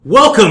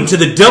Welcome to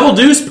the Double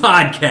Deuce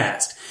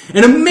Podcast,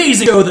 an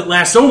amazing show that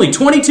lasts only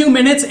 22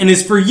 minutes and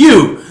is for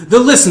you, the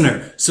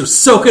listener, so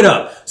soak it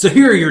up. So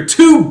here are your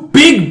two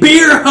big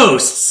beer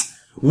hosts,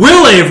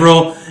 Will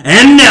Averill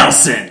and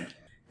Nelson.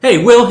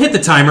 Hey, Will, hit the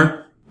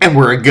timer. And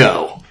we're a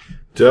go.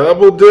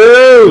 Double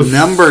Deuce!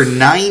 Number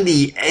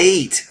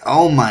 98.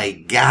 Oh my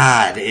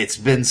God, it's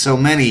been so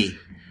many.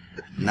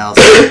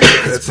 Nelson.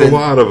 It's a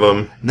lot of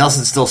them.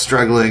 Nelson's still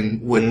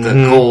struggling with the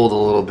cold a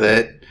little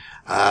bit.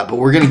 But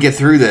we're going to get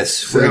through this.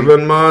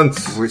 7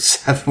 months.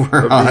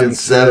 We're on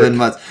 7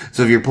 months.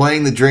 So if you're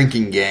playing the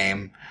drinking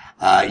game,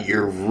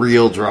 you're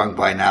real drunk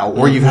by now,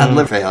 or you've had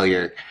liver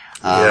failure.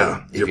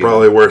 You're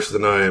probably worse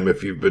than I am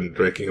if you've been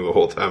drinking the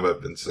whole time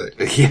I've been sick.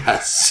 Yeah,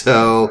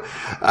 so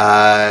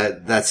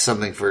that's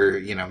something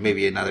for,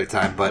 maybe another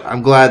time. But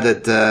I'm glad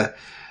that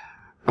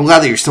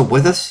you're still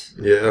with us.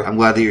 Yeah. I'm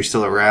glad that you're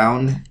still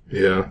around.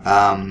 Yeah.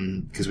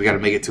 Because we got to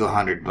make it to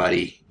 100,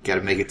 buddy. Got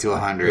to make it to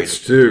 100. It's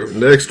true.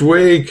 Next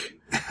week.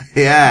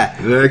 Yeah.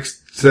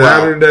 Next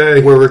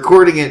Saturday. Well, we're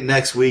recording it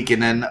next week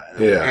and then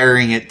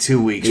airing it 2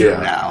 weeks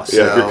from now. So.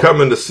 Yeah, if you're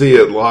coming to see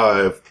it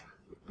live,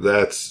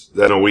 that's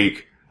then a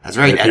week. That's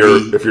right.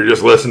 If you're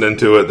just listening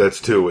to it,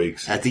 that's 2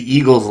 weeks. At the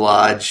Eagles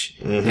Lodge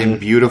in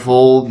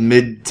beautiful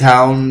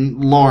Midtown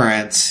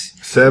Lawrence.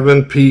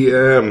 7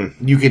 p.m.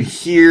 You can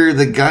hear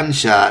the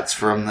gunshots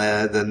from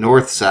the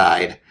north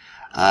side.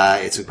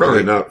 It's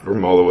Probably not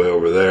from all the way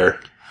over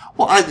there.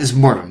 Well, it's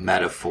more of a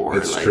metaphor.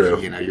 It's true.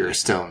 You're a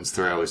stone's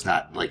throw is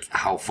not like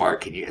how far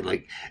can you,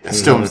 like a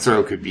stone's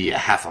throw could be a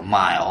half a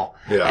mile.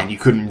 Yeah. And you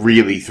couldn't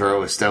really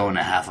throw a stone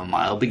a half a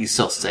mile, but you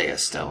still say a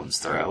stone's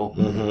throw.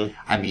 Mm-hmm.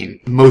 I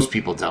mean, most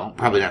people don't.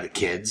 Probably not the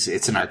kids.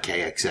 It's an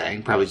archaic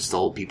saying. Probably just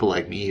old people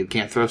like me who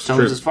can't throw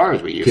stones as far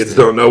as we used to. Kids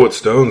don't know what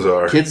stones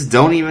are. Kids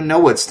don't even know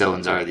what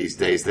stones are these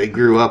days. They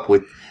grew up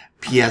with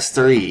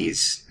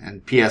PS3s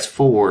and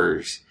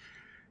PS4s.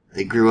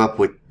 They grew up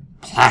with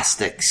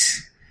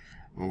plastics.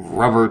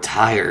 Rubber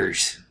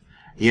tires.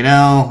 They've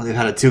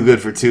had it too good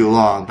for too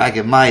long. Back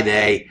in my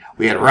day,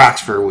 we had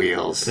rocks for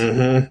wheels.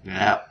 Mm-hmm.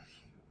 Yeah.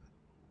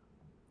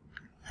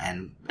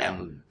 And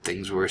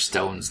things were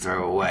stones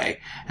throw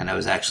away. And it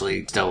was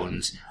actually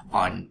stones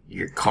on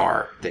your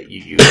car that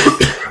you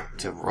used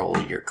to roll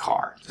your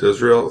car. So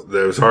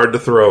it was hard to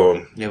throw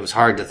them. It was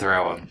hard to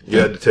throw them. You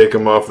had to take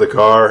them off the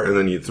car, and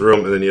then you threw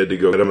them, and then you had to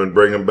go get them and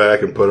bring them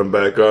back and put them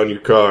back on your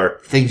car.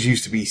 Things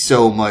used to be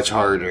so much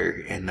harder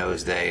in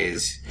those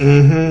days.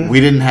 Mm-hmm. We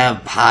didn't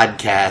have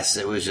podcasts.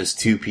 It was just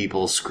two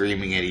people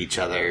screaming at each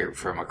other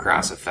from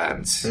across a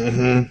fence.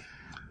 Mm-hmm.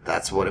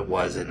 That's what it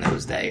was in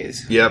those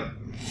days. Yep.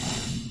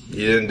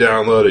 You didn't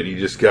download it. You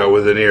just got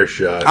within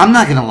earshot. I'm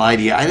not going to lie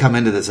to you. I come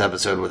into this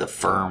episode with a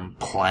firm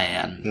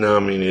plan. No,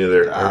 me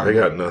neither. I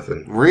got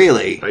nothing.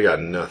 Really? I got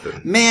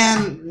nothing.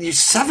 Man, you're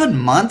 7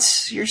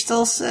 months? You're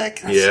still sick?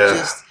 That's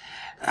just...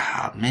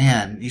 Oh,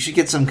 man. You should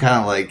get some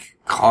kind of,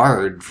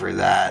 card for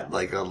that.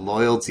 Like a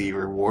loyalty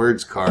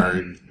rewards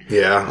card.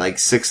 Yeah.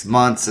 6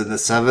 months and the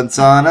 7th's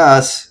on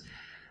us.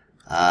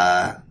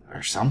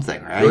 Or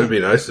something, right? It would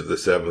be nice if the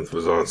 7th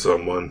was on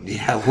someone.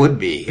 Yeah, it would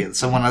be.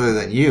 Someone other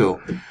than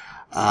you.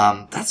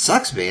 That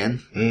sucks,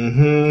 man.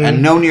 Mm-hmm.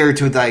 And no nearer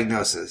to a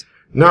diagnosis.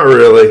 Not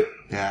really.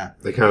 Yeah.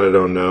 They kind of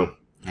don't know.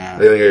 Yeah.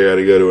 They think I got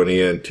to go to an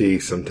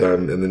ENT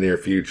sometime in the near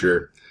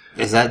future.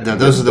 Is that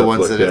those are the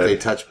ones like that if they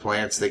touch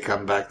plants, they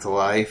come back to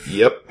life?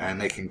 Yep.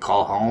 And they can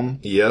call home?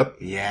 Yep.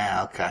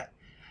 Yeah, okay.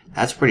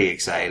 That's pretty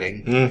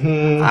exciting.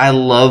 Mm-hmm. I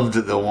loved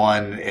the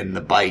one in the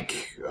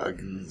bike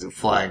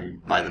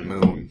flying by the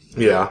moon.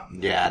 Yeah.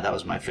 Yeah, that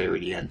was my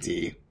favorite ENT.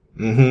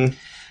 Mm-hmm.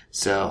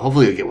 So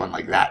hopefully we get one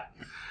like that.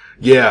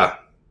 Yeah.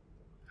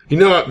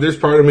 There's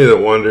part of me that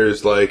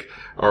wonders,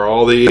 are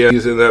all the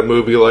ENTs in that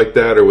movie like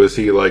that, or was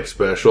he,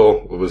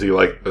 special? Was he, a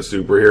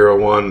superhero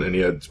one, and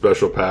he had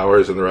special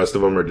powers, and the rest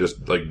of them are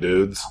just,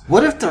 dudes?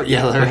 What if the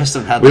rest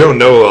of them had... We don't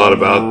know a lot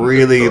about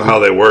really how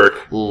they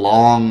work.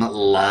 Long,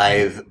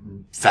 lithe,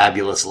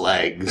 fabulous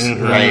legs,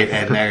 right?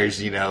 And there's,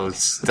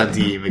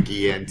 Stunty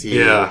McENT.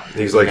 Yeah,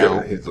 he's like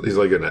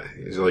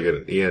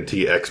an ENT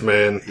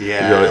X-Man.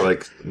 Yeah, he's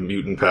got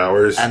mutant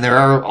powers. And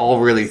they're all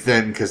really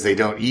thin because they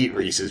don't eat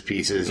Reese's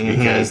Pieces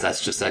because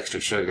that's just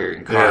extra sugar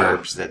and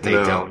carbs that they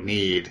don't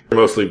need. They're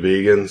mostly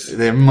vegans.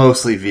 They're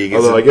mostly vegans.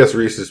 Although I guess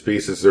Reese's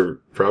Pieces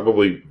are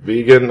probably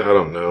vegan. I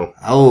don't know.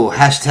 Oh,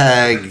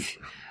 hashtag.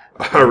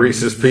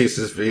 Reese's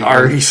Pieces vegan.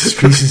 Our Reese's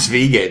Pieces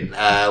vegan.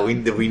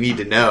 We need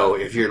to know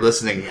if you're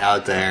listening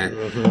out there.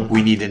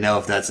 We need to know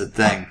if that's a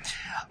thing.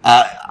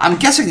 I'm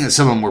guessing that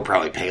some of them were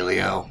probably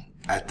paleo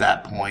at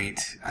that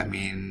point. I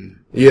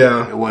mean,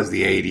 yeah, it was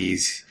the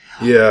 80s.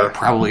 Yeah,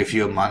 probably a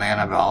few of them on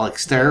anabolic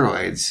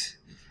steroids.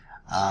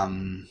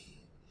 I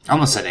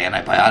almost said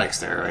antibiotic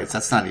steroids.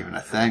 That's not even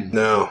a thing.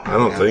 No, I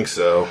don't think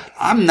so.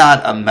 I'm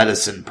not a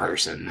medicine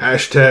person.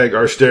 Hashtag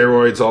are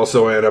steroids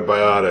also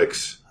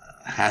antibiotics?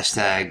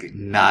 Hashtag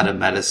not a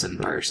medicine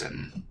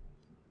person.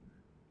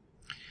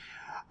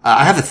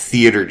 I have a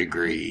theater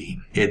degree.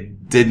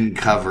 It didn't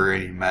cover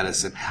any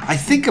medicine. I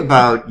think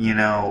about,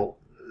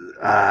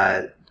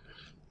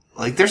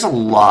 like, there's a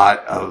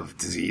lot of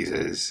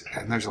diseases,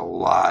 and there's a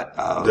lot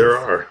of... There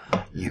are.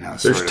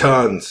 There's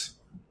tons.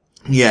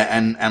 Yeah,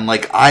 and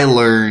like, I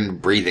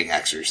learned breathing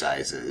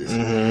exercises,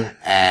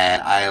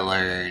 and I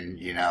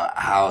learned,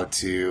 how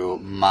to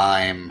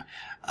mime,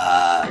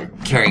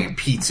 carrying a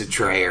pizza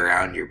tray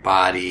around your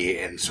body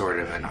in sort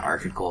of an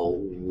archaical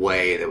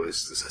way that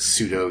was a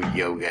pseudo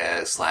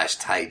yoga /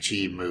 Tai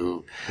Chi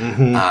move,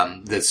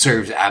 that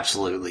serves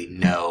absolutely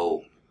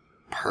no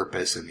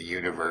purpose in the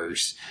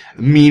universe.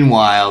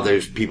 Meanwhile,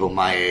 there's people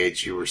my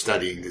age who are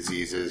studying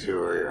diseases who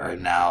are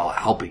now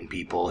helping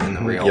people in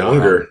the real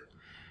world.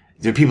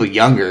 There are people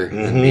younger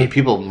than me.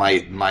 People, my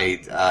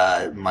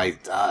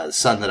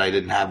son that I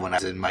didn't have when I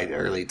was in my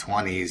early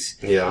 20s,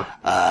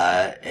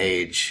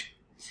 age.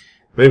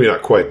 Maybe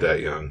not quite that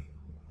young.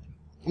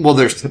 Well,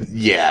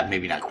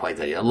 maybe not quite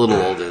that young. A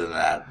little older than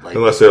that. Like,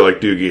 unless they're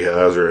like Doogie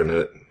Howser in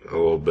it a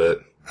little bit.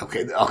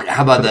 Okay.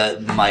 How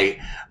about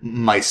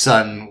my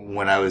son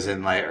when I was in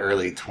my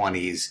early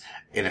 20s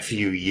in a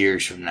few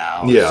years from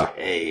now?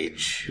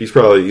 Age. He's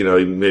probably,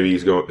 maybe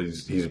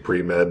he's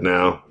pre-med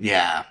now.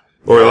 Yeah.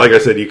 Or like I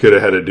said, you could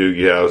have had a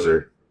Doogie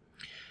Howser.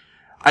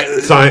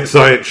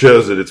 Science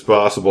shows that it's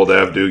possible to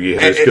have Doogie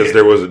Howser because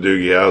there was a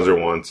Doogie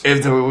Howser once.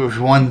 If there was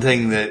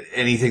anything that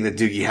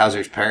Doogie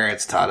Howser's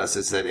parents taught us,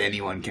 it's that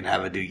anyone can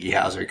have a Doogie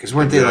Howser. Because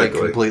weren't they like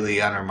completely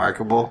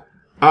unremarkable?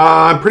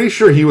 I'm pretty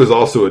sure he was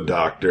also a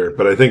doctor,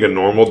 but I think a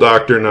normal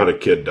doctor, not a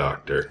kid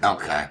doctor.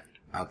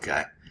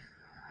 Okay.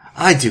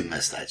 I do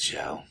miss that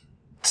show.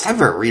 It's time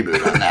for a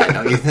reboot on that,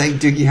 don't you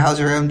think? Doogie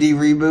Howser MD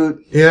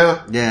reboot?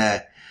 Yeah.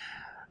 Yeah.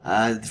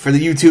 For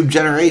the YouTube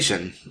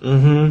generation.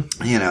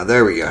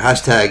 There we go.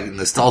 Hashtag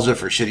nostalgia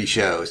for shitty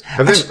shows.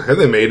 Have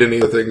they made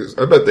any of the things?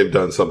 I bet they've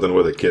done something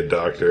with a kid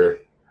doctor.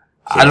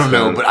 I don't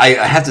know, but I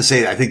have to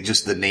say, I think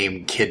just the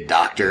name Kid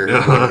Doctor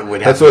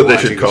would have. That's what they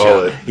should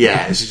call it.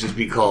 Yeah, it should just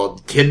be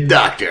called Kid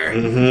Doctor.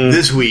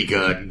 This week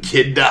on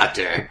Kid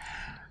Doctor.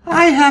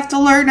 I have to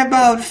learn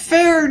about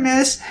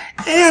fairness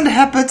and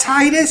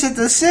hepatitis at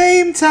the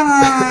same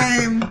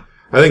time.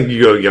 I think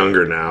you go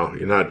younger now.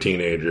 You're not a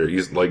teenager.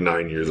 He's like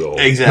 9 years old.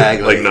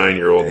 Exactly. Like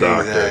 9-year-old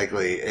doctor.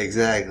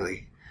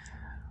 Exactly.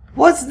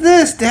 What's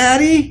this,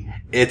 Daddy?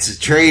 It's a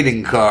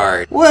trading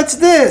card. What's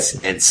this?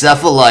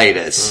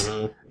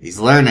 Encephalitis. He's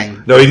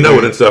learning. No, he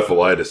knows what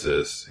encephalitis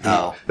is.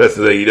 That's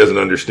the thing. He doesn't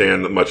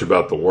understand much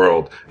about the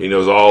world. He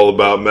knows all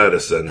about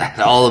medicine.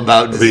 All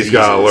about diseases. He's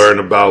got to learn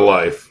about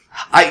life.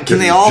 Can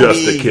they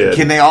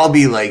all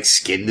be like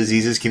skin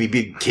diseases? Can he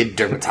be a kid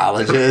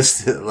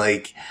dermatologist?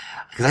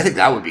 Because I think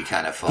that would be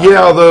kind of fun.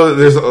 Yeah, although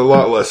there's a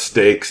lot less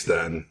stakes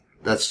then.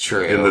 That's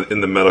true.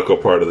 In the medical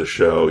part of the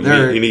show.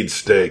 You need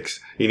stakes.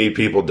 You need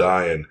people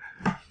dying.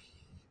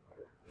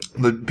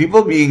 But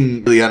people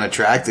being really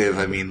unattractive,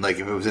 I mean, like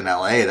if it was in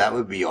LA, that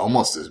would be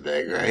almost as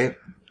big, right?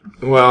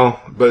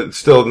 Well, but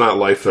still not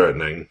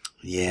life-threatening.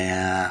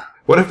 Yeah.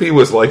 What if he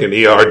was like an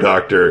ER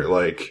doctor,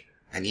 like...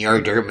 An ER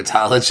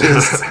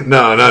dermatologist?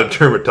 No, not a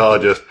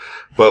dermatologist.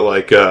 But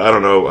like, I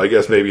don't know, I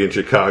guess maybe in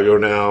Chicago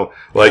now.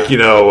 Like,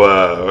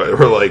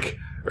 or like,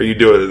 are you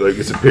doing, like,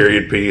 it's a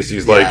period piece.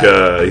 He's like,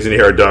 he's an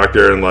ER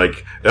doctor in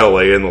like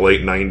LA in the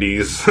late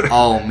 90s.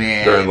 Oh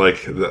man. During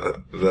like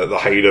the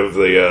height of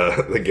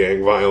the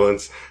gang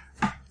violence.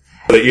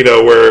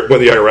 Where when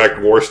the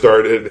Iraq war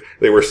started,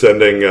 they were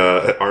sending,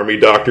 army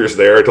doctors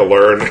there to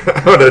learn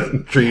how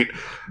to treat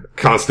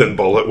constant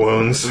bullet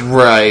wounds.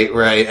 Right.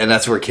 And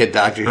that's where Kid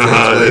Doctor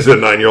there's a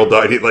 9-year-old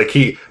doctor.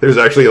 There's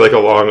actually like a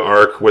long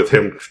arc with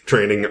him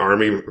training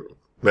army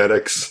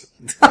medics.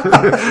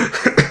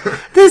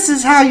 This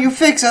is how you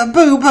fix a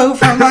boo-boo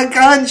from a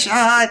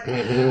gunshot.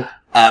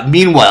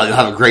 Meanwhile, you'll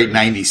have a great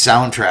 90s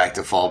soundtrack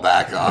to fall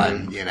back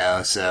on,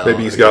 so.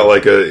 Maybe he's got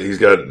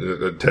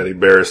a teddy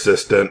bear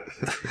assistant.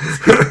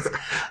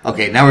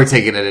 Okay, now we're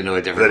taking it into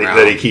a different realm.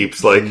 That he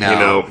keeps,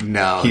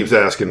 keeps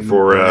asking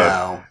for,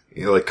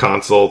 like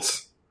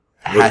consults.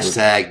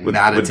 Hashtag with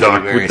not a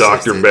teddy bear with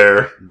Dr.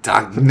 Bear.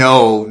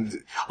 No.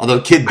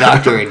 Although Kid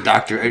Doctor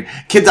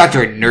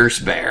and Nurse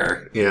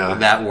Bear. Yeah.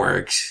 That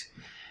works.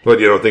 But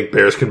you don't think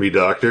bears can be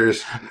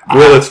doctors?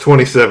 Well, it's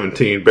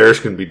 2017. Bears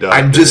can be doctors.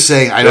 I'm just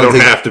saying, they don't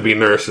have to be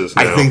nurses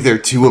now. I think they're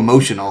too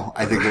emotional.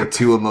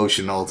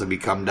 To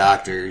become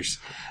doctors.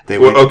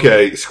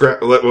 Okay,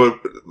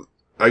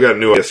 I got a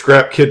new idea.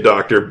 Scrap Kid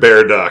Doctor,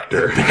 Bear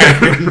Doctor.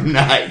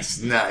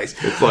 Nice.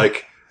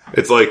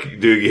 It's like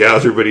Doogie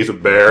Howser, but he's a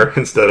bear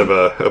instead of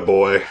a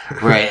boy.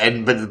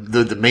 Right, but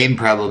the main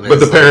problem is... But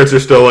the parents are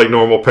still like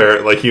normal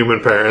like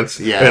human parents.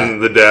 Yeah.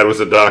 And the dad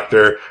was a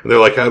doctor. And they're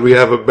like, how'd we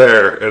have a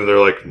bear? And they're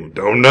like,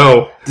 don't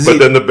know.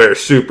 Then the bear's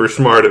super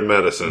smart at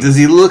medicine. Does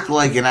he look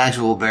like an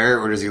actual bear,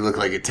 or does he look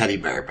like a teddy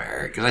bear?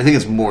 Because I think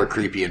it's more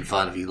creepy and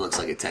fun if he looks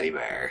like a teddy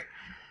bear.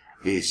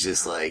 He's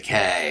just like,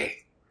 hey...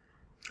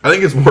 I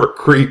think it's more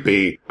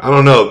creepy. I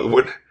don't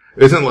know.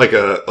 Isn't like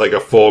a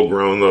full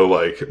grown though,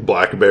 like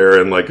black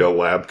bear in like a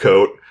lab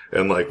coat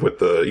and like with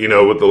the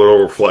little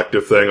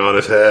reflective thing on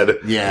his head,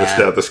 yeah, the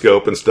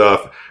stethoscope and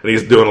stuff, and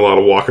he's doing a lot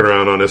of walking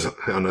around on his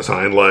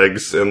hind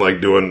legs and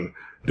like doing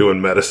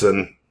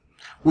medicine.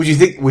 Would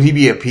he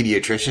be a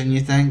pediatrician, you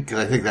think? Because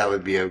I think that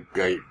would be a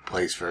great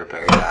place for a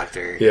bear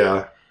doctor.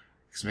 Yeah.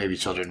 Because maybe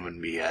children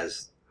wouldn't be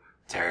as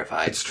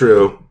terrified. It's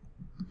true.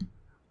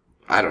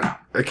 I don't know.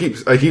 I keep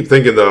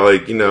thinking though,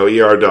 like, you know,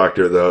 ER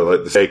doctor though,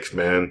 like the stakes,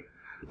 man.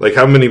 Like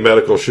how many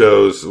medical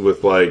shows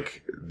with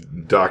like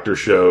doctor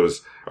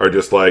shows are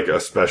just like a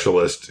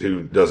specialist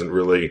who doesn't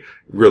really,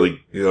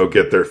 you know,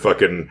 get their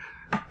fucking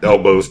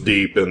elbows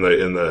deep in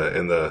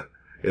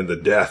the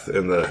death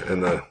and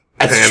the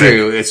That's panic.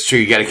 true. It's true.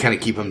 You got to kind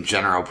of keep them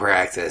general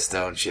practice,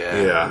 don't you?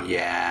 Yeah.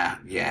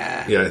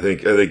 Yeah. I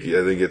think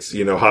it's,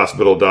 you know,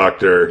 hospital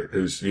doctor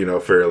who's, you know,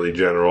 fairly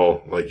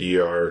general, like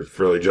ER,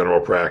 fairly general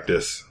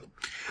practice.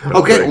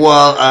 Okay,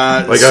 well,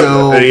 like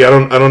so I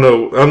don't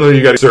know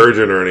you got a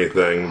surgeon or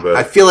anything, but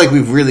I feel like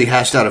we've really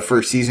hashed out a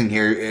first season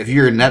here. If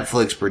you're a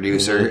Netflix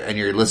producer and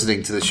you're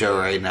listening to the show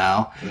right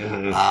now,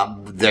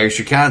 there's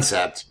your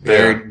concept.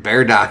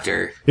 Bear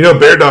Doctor. You know,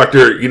 Bear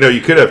Doctor, you know,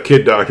 you could have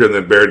Kid Doctor and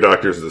then Bear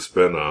Doctor's the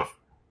spinoff.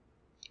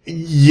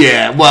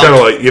 Yeah, well, Kind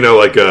of like, you know,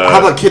 like how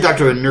about Kid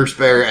Doctor and Nurse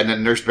Bear, and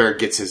then Nurse Bear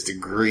gets his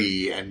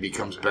degree and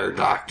becomes Bear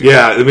Doctor?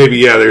 yeah,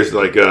 maybe there's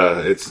like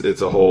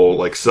it's a whole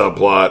like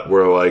subplot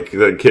where like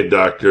then Kid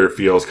Doctor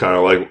feels kind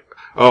of like,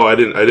 oh, I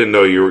didn't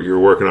know you were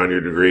working on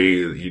your degree.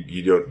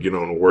 You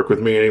don't work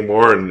with me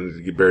anymore.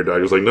 And Bear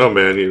Doctor's like, no,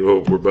 man,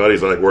 we're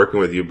buddies. I like working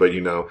with you, but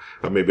you know,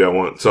 maybe I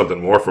want something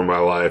more from my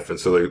life. And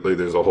so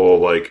there's a whole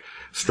like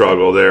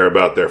struggle there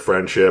about their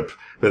friendship.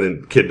 And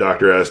then Kid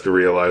Doctor has to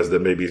realize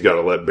that maybe he's got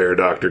to let Bear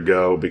Doctor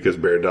go because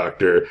Bear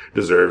Doctor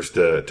deserves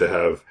to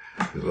have,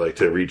 like,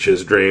 to reach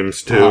his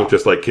dreams too,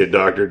 just like Kid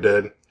Doctor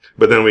did.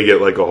 But then we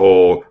get like a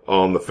whole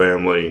All in the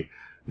Family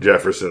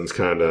Jeffersons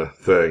kind of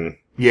thing.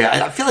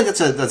 Yeah, I feel like that's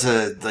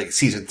a like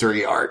season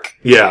 3 arc.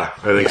 Yeah,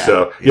 I think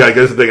so. Yeah, I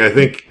guess the thing, I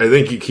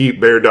think you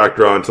keep Bear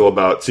Doctor on until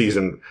about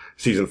season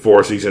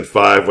 4, season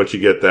 5, once you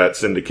get that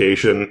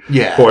syndication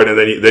point,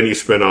 and then you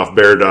spin off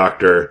Bear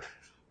Doctor,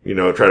 you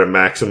know, try to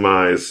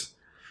maximize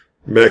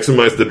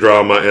the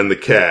drama and the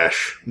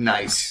cash.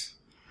 Nice.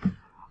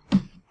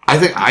 I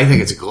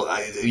think it's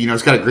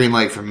it's got a green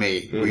light from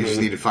me. We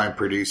just need to find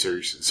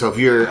producers. So if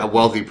you're a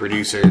wealthy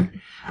producer,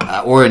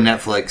 or a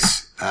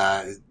Netflix,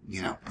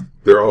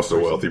 They're also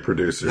wealthy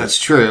producers. that's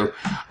true.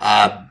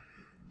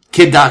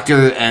 Kid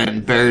Doctor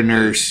and Bear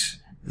Nurse,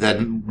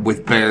 then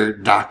with Bear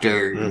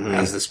Doctor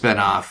as the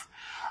spinoff.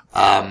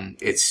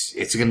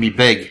 It's gonna be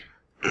big.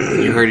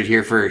 You heard it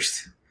here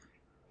first.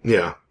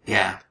 Yeah.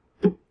 Yeah.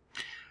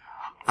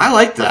 I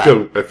like that.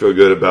 I feel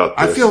good about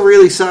this. I feel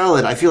really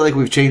solid. I feel like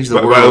we've changed the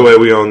world. By the way,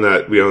 we own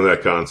that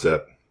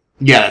concept.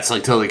 Yeah, it's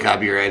like totally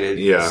copyrighted.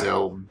 Yeah.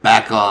 So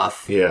back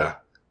off. Yeah.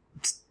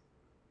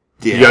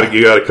 Yeah.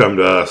 You gotta come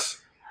to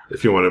us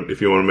if you want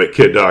to make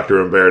Kid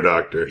Doctor and Bear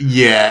Doctor.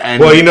 Yeah. And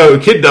Well, you know,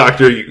 Kid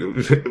Doctor,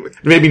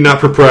 maybe not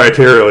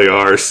proprietarily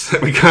ours.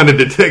 We kind of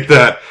detect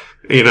that,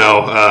 you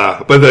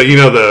know, but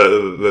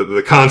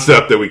the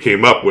concept that we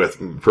came up with,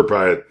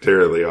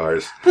 proprietarily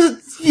ours.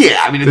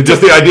 yeah, I mean, it's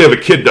Just the idea of a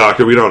Kid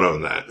Doctor, we don't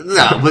own that.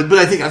 no, but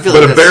I feel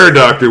But like a Bear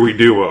Doctor, we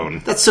do own.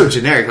 that's so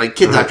generic. Like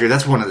Kid Doctor,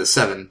 that's one of the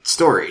 7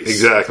 stories.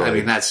 Exactly. I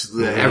mean, that's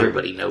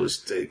everybody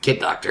knows the Kid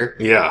Doctor.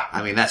 Yeah.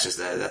 I mean, that's just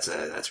that's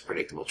a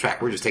predictable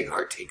track. We're just taking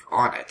our take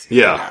on it.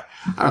 Yeah.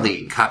 I don't think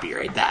you can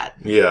copyright that.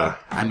 Yeah.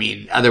 I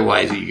mean,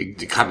 otherwise you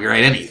could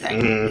copyright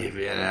anything. You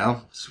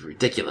know, it's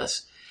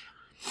ridiculous.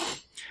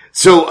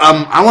 So,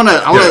 I want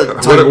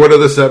to. What are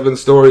the 7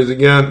 stories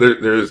again?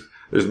 There's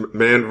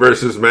man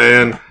versus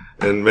man,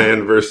 and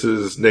man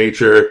versus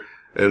nature,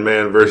 and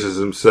man versus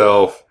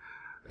himself,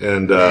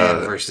 and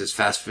Man versus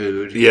fast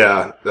food.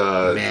 yeah,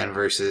 Man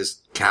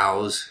versus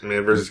cows.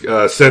 man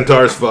versus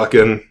centaurs,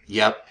 fucking,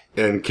 Yep.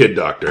 and Kid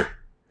Doctor.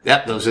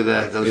 Yep.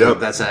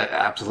 That's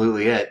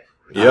absolutely it.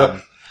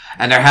 Yep.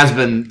 And there has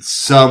been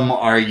some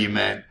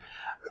argument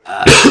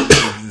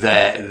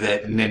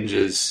that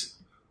ninjas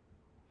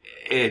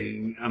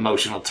in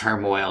emotional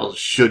turmoil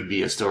should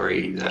be a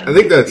story. I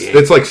think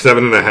it's like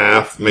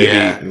 7.5, maybe.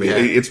 Yeah, maybe. yeah.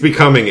 It's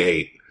becoming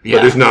 8, Yeah.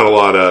 but there's not a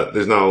lot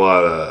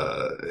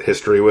of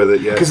history with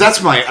it yet. Because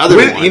that's my other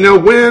one. You know,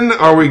 when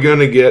are we going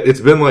to get?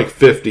 It's been like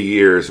 50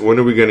 years. When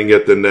are we going to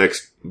get the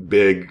next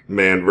big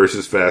man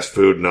versus fast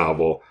food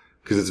novel?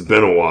 Because it's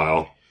been a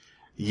while.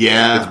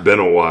 Yeah. It's been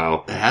a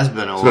while. It has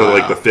been a It's while. been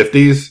like the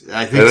 50s.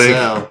 I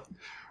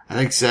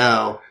think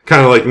so.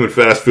 Kind of like when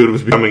fast food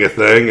was becoming a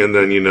thing, and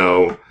then, you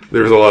know,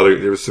 there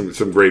was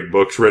some great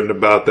books written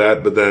about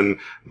that, but then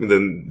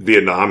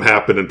Vietnam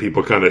happened and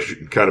people kind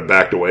of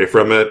backed away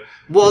from it.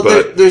 Well,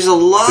 But there's a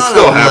lot it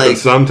still of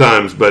happens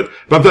sometimes, but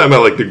I'm talking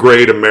about like the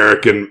great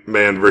American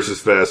man versus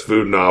fast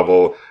food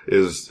novel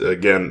is,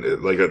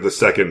 again, like the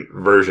second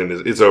version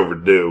it's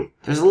overdue.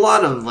 there's a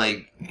lot of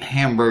like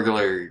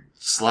Hamburglar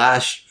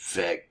slash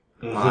fic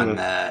on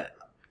the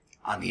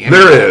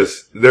internet.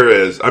 There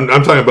is. I'm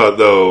talking about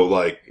though,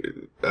 like,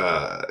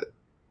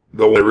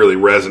 the one that really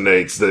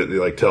resonates, that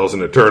like tells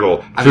an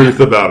eternal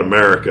truth about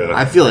America.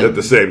 I feel like at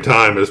the same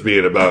time as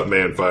being about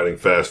man fighting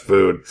fast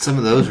food. some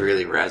of those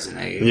really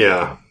resonate.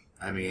 Yeah.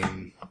 I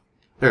mean,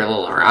 they're a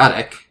little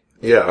erotic.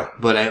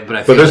 But I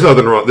But feel there's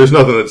nothing wrong. There's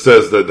nothing that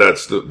says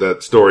that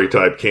story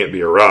type can't be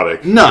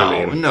erotic.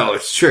 no,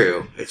 it's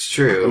true. It's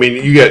true. I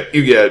mean, you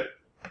get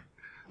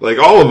like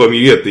all of them.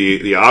 You get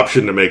the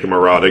option to make them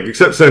erotic,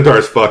 except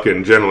Centaur's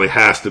fucking generally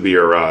has to be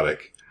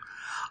erotic.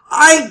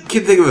 I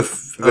can think of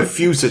a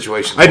few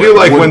situations. I do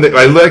like when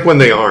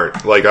they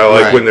aren't. Like I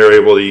like when they're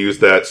able to use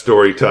that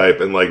story type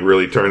and like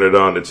really turn it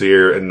on its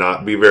ear and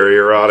not be very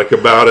erotic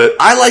about it.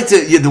 I liked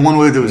the one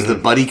where there was the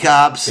buddy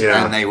cops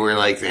and they were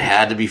like they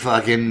had to be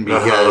fucking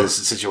because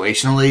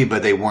situationally,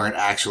 but they weren't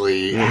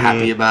actually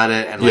happy about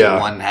it. And like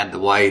one had the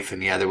wife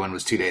and the other one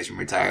was 2 days from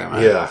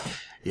retirement.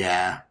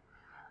 Yeah.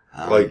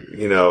 Like,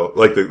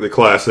 like the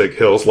classic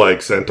Hills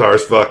Like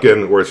Centaurs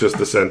fucking, where it's just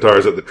the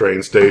centaurs at the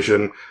train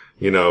station,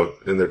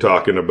 and they're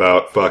talking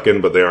about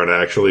fucking, but they aren't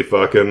actually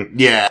fucking.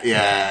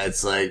 Yeah,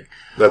 it's like...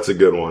 That's a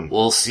good one.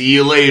 We'll see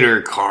you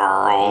later,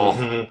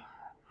 Carl.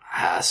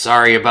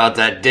 Sorry about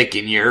that dick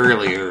in you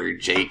earlier,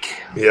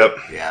 Jake. Yep.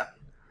 Yeah.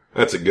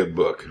 That's a good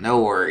book.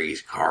 No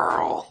worries,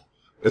 Carl.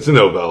 It's a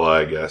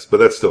novella, I guess, but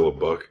that's still a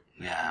book.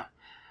 Yeah.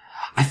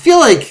 I feel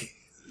like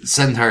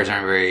centaurs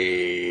aren't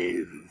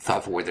very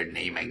thoughtful with their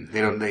naming.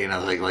 They don't,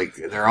 like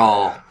they're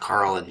all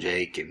Carl and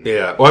Jake. And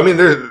yeah. Well, I mean,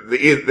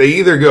 they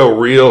either go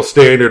real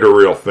standard or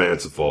real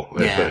fanciful,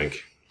 I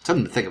think.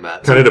 Something to think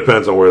about. Kind of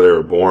depends on where they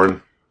were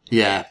born.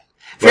 Yeah.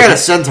 If you're at a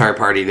centaur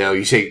party, though,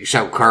 you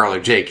shout Carl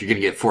or Jake, you're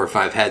going to get 4 or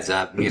 5 heads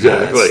up.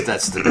 Exactly.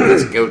 That's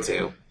the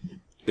go-to.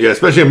 Yeah,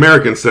 especially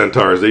American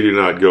centaurs, they do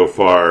not go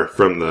far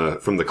from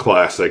the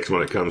classics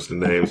when it comes to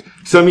names.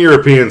 Some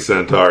European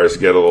centaurs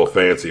get a little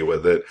fancy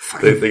with it.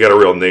 They got a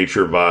real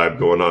nature vibe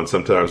going on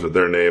sometimes with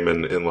their name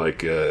in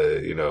like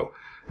in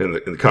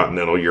the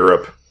continental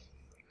Europe.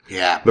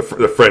 Yeah.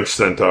 The French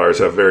centaurs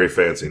have very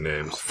fancy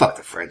names. Oh, fuck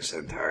the French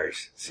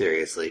centaurs.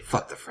 Seriously,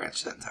 fuck the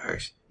French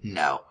centaurs.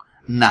 No,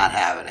 not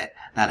having it.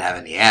 Not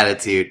having the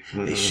attitude.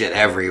 They shit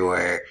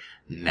everywhere.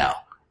 No,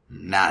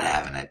 not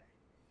having it.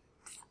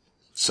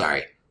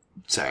 Sorry.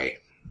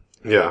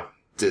 Yeah.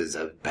 This is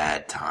a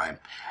bad time.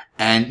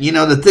 And,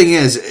 the thing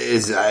is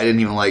I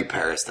didn't even like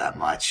Paris that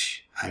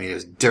much. I mean, it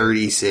was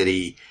dirty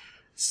city,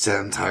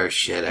 centaur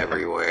shit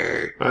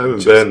everywhere. I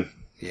haven't been.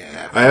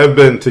 Yeah. I have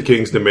been to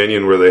King's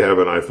Dominion where they have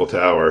an Eiffel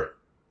Tower.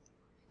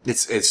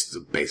 It's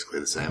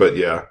basically the same. But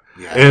yeah.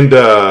 Yeah. And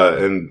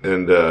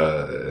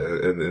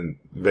in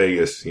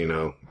Vegas,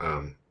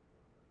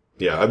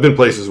 yeah, I've been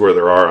places where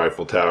there are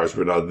Eiffel Towers,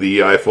 but not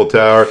the Eiffel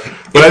Tower.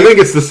 But I think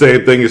it's the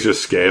same thing. It's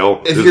just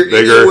scale.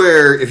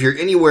 If you're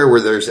anywhere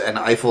where there's an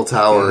Eiffel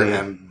Tower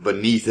and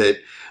beneath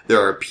it there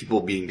are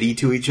people being mean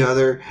to each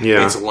other,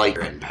 it's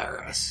lighter in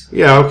Paris.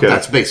 Yeah, okay.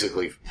 That's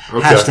basically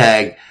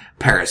hashtag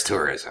Paris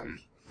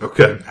tourism.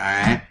 Okay. All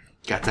right,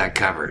 got that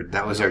covered.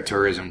 That was our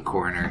tourism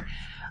corner.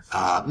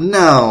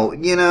 No,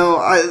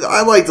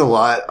 I liked a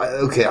lot.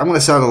 Okay, I'm going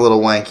to sound a little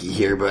wanky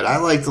here, but I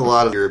liked a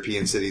lot of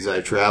European cities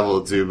I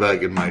traveled to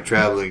back in my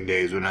traveling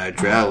days when I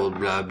traveled,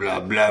 blah, blah,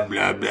 blah,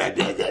 blah, blah,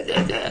 blah, blah,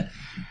 blah, blah.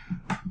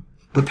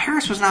 But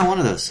Paris was not one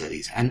of those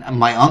cities. And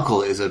my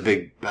uncle is a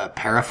big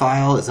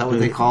paraphile. Is that what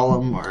they call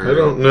them? Or I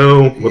don't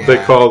know what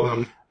they call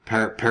them.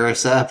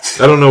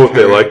 Paracept? I don't know what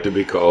they like to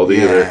be called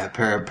either. Yeah,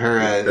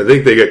 I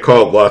think they get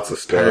called lots of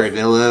stuff.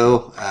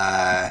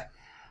 Paradillo.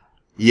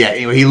 Yeah,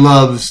 anyway, he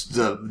loves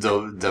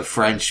the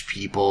French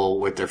people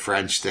with their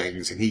French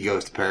things, and he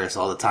goes to Paris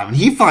all the time, and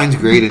he finds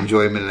great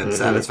enjoyment and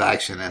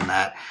satisfaction in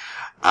that.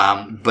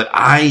 But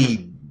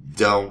I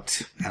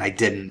don't, and I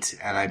didn't,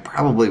 and I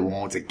probably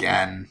won't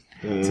again,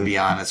 to be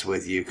honest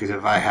with you, because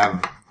if I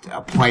have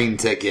a plane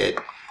ticket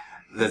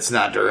that's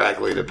not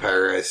directly to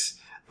Paris,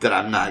 then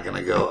I'm not going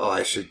to go,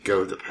 I should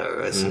go to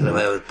Paris. And if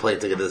I have a plane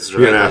ticket that's directly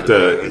you're going to have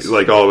Paris, to,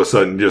 like, all of a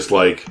sudden just,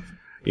 like,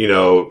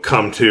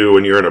 come to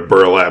and you're in a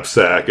burlap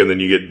sack and then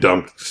you get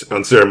dumped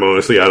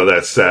unceremoniously out of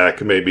that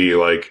sack, maybe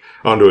like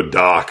onto a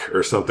dock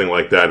or something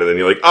like that. And then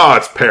you're like, oh,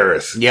 it's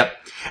Paris. Yep.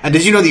 And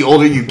did you know the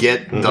older you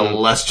get, the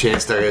less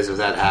chance there is of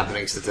that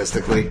happening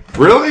statistically?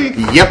 Really?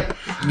 Yep.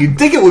 You'd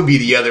think it would be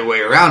the other way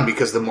around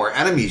because the more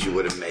enemies you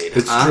would have made.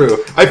 It's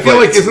true. I feel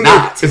like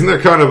isn't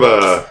there kind of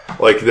a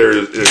like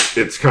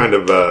it's kind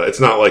of it's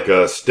not like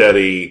a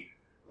steady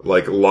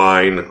like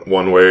line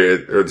one way,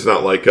 or it's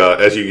not like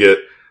as you get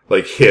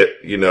like hit,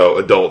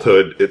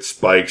 adulthood, it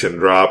spikes and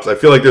drops. I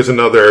feel like there's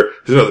another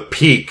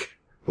peak,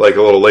 like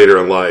a little later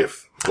in life.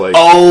 Like,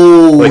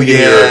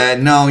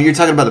 no, you're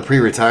talking about the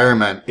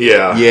pre-retirement.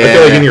 Yeah. I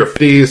feel like in your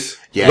 50s,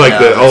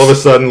 all of a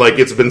sudden, like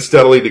it's been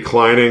steadily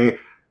declining.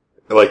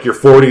 Like your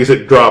 40s,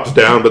 it drops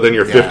down, but then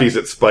your 50s,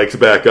 it spikes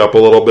back up a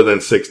little bit. Then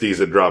 60s,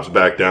 it drops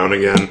back down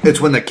again.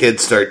 It's when the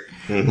kids start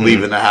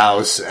leaving the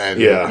house and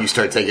you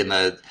start taking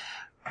the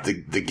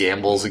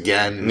gambles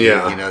again.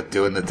 Yeah.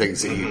 Doing the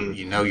things that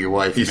your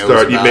wife knows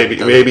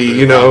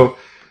about.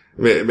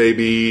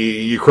 Maybe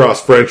you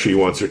cross Frenchie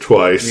once or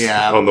twice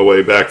on the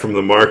way back from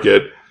the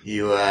market.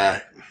 You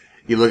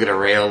look at a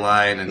rail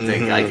line and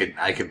think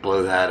I could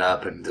blow that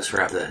up and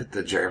disrupt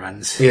the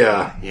Germans.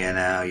 Yeah.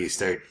 You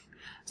start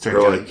Start or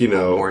doing like, you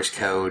know, Morse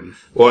code.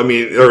 well, I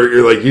mean, or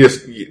like you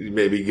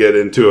maybe get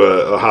into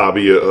a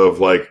hobby of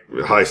like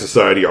high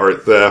society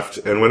art theft,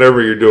 and whenever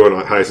you're doing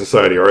a high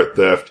society art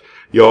theft,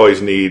 you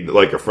always need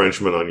like a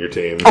Frenchman on your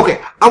team.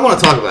 Okay, I want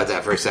to talk about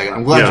that for a second.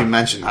 I'm glad Yeah. you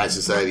mentioned high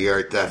society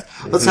art theft.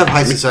 Let's have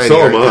high society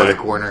So art am I. theft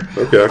corner.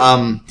 Okay.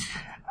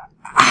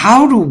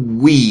 How do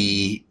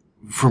we,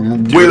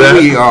 from Do where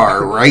that? we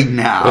are right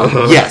now,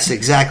 Uh-huh. yes,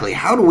 exactly.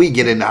 How do we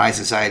get into high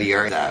society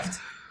art theft?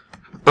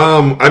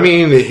 I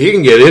mean, he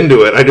can get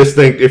into it. I just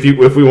think if you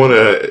want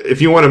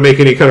to make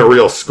any kind of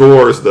real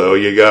scores, though,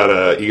 you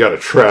gotta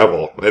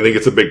travel. I think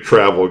it's a big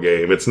travel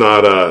game. It's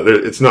not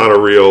a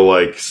real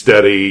like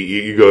steady.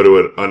 You go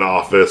to an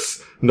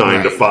office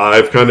 9 to Right.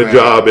 5 kind of Right.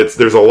 job.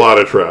 There's a lot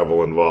of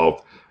travel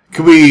involved.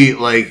 Could we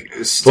like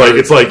start?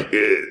 It's like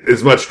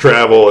as much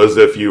travel as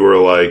if you were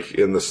like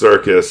in the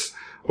circus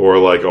or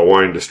like a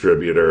wine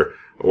distributor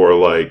or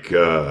like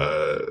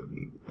I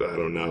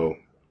don't know,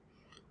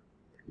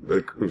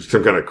 like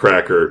some kind of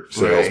cracker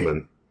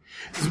salesman.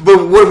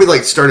 But what if we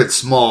like started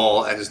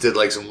small and just did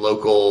like some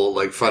local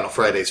like Final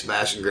Friday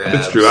smash and grabs?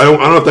 It's true. I don't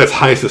know if that's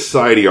high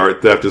society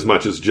art theft as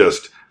much as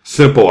just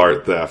simple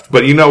art theft.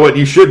 But you know what?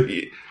 You should.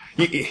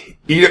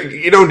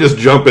 You don't just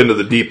jump into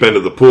the deep end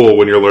of the pool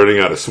when you're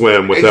learning how to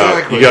swim without.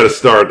 Exactly. You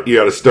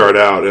got to start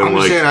out and I'm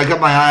like. saying I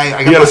got my eye.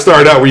 You got to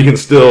start out where you can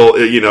still,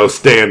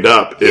 stand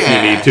up if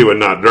Yeah. you need to and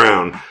not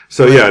drown.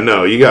 So yeah,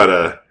 no, you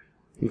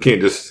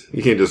can't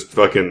just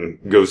fucking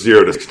go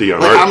 0 to 60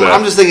 on Like, art theft.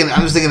 I'm just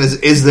thinking,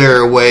 is there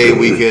a way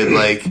we could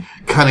like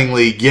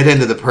cunningly get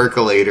into the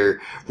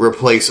percolator,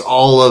 replace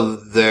all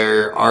of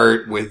their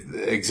art with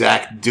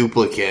exact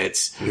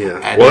duplicates? Yeah.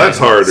 and Well, then that's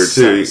harder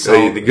too,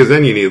 so- because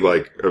then you need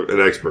like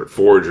an expert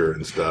forger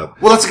and stuff.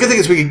 well, that's the good thing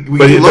is we can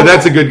But local.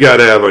 that's a good guy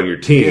to have on your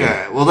team.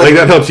 Yeah, well, like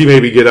that helps you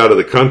maybe get out of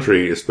the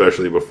country,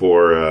 especially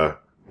before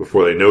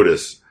they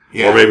notice,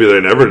 Yeah. or maybe they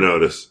never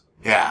notice.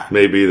 Yeah.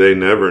 Maybe they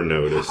never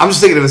notice. I'm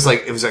just thinking it's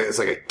like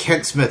a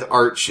Kent Smith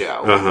art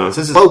show. Uh-huh.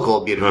 Since it's local,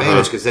 it'd be an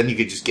advantage because then you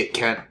could just get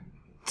Kent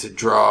to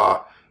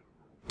draw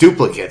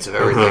duplicates of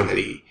everything that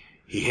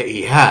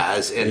he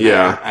has in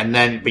Yeah. there, and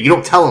then but you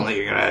don't tell him that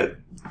you're gonna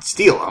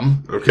steal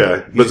them.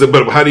 Okay, but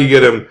how do you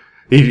get him?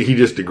 He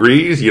just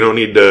agrees. You don't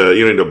need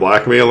to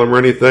blackmail him or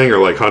anything, or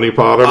like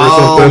honeypot him or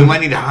Oh, something. we might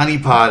need to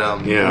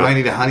honeypot him. Yeah. We might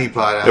need to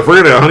honeypot him. If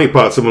we're gonna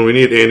honeypot someone, we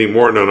need Andy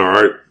Morton on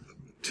our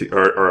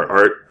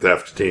art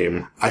theft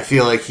team. I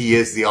feel like he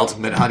is the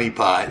ultimate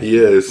honeypot. He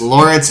is.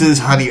 Lawrence's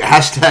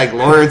hashtag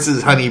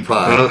Lawrence's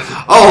honeypot.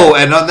 Oh,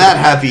 and on that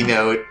happy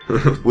note,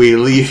 we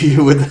leave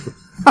you with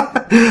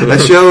a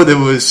show that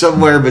was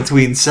somewhere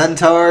between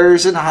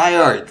centaurs and high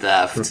art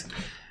theft.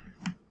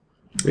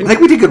 I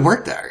think we did good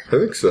work there. I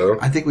think so.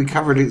 I think we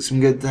covered some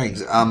good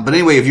things. But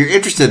anyway, if you're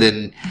interested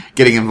in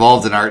getting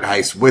involved in Art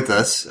Heist with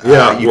us,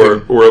 Yeah, you we're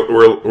can,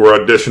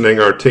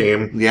 auditioning our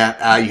team. you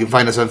can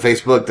find us on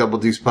Facebook, Double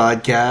Deuce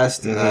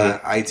Podcast,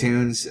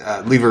 iTunes.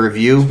 Leave a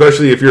review.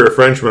 Especially if you're a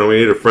Frenchman, we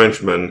need a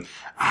Frenchman.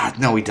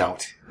 No, we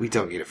don't. We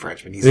don't need a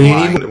Frenchman. He's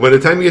lying. By the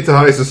time you get to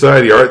high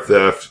society art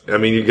theft, I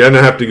mean, you're gonna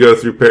have to go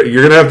through.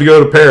 You're gonna have to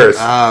go to Paris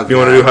Oh, if you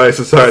want to God. do high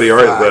society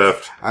art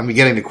theft. I'm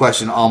beginning to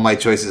question all my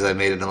choices I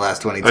made in the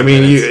last 22 I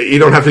mean, minutes. you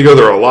don't have to go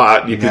there a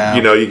lot. You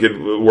could, No. you could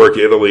work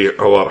Italy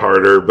a lot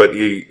harder, but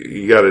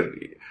you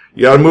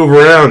gotta move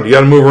around. You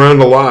gotta move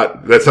around a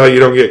lot. That's how you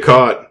don't get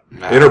caught.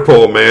 No.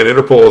 Interpol, man,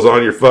 Interpol is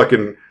on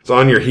it's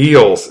on your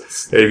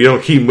heels. And if you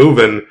don't keep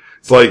moving,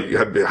 it's like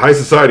high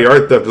society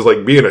art theft is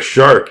like being a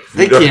shark.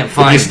 They If you can't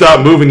find- If you stop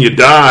moving, you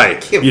die.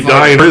 Can't You find-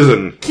 die in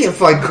prison. Can't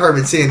find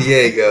Carmen San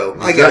Diego.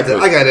 Exactly.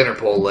 I got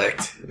Interpol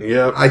licked.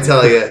 Yep. I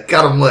tell you,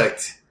 got them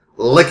licked.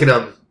 Licking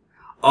them.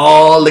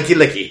 All licky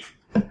licky.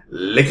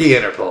 Licky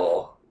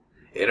Interpol.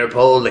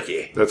 Interpol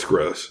licky. That's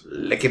gross.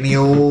 Licking the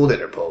old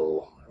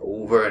Interpol.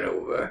 Over and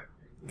over.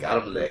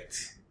 Got them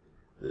licked.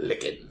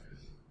 Licking.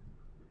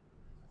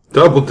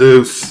 Double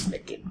deuce.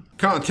 Licking.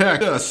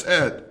 Contact us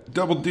at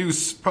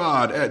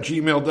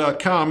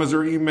doubledeucepod@gmail.com as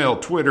our email,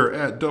 Twitter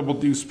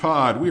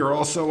 @doubledeucepod. We are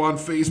also on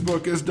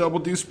Facebook as Double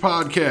Deuce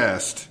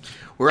Podcast.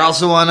 We're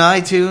also on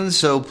iTunes,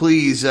 so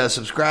please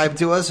subscribe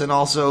to us and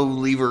also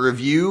leave a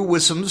review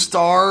with some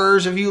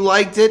stars if you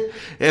liked it.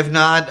 If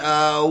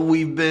not,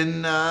 we've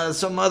been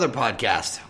some other podcast.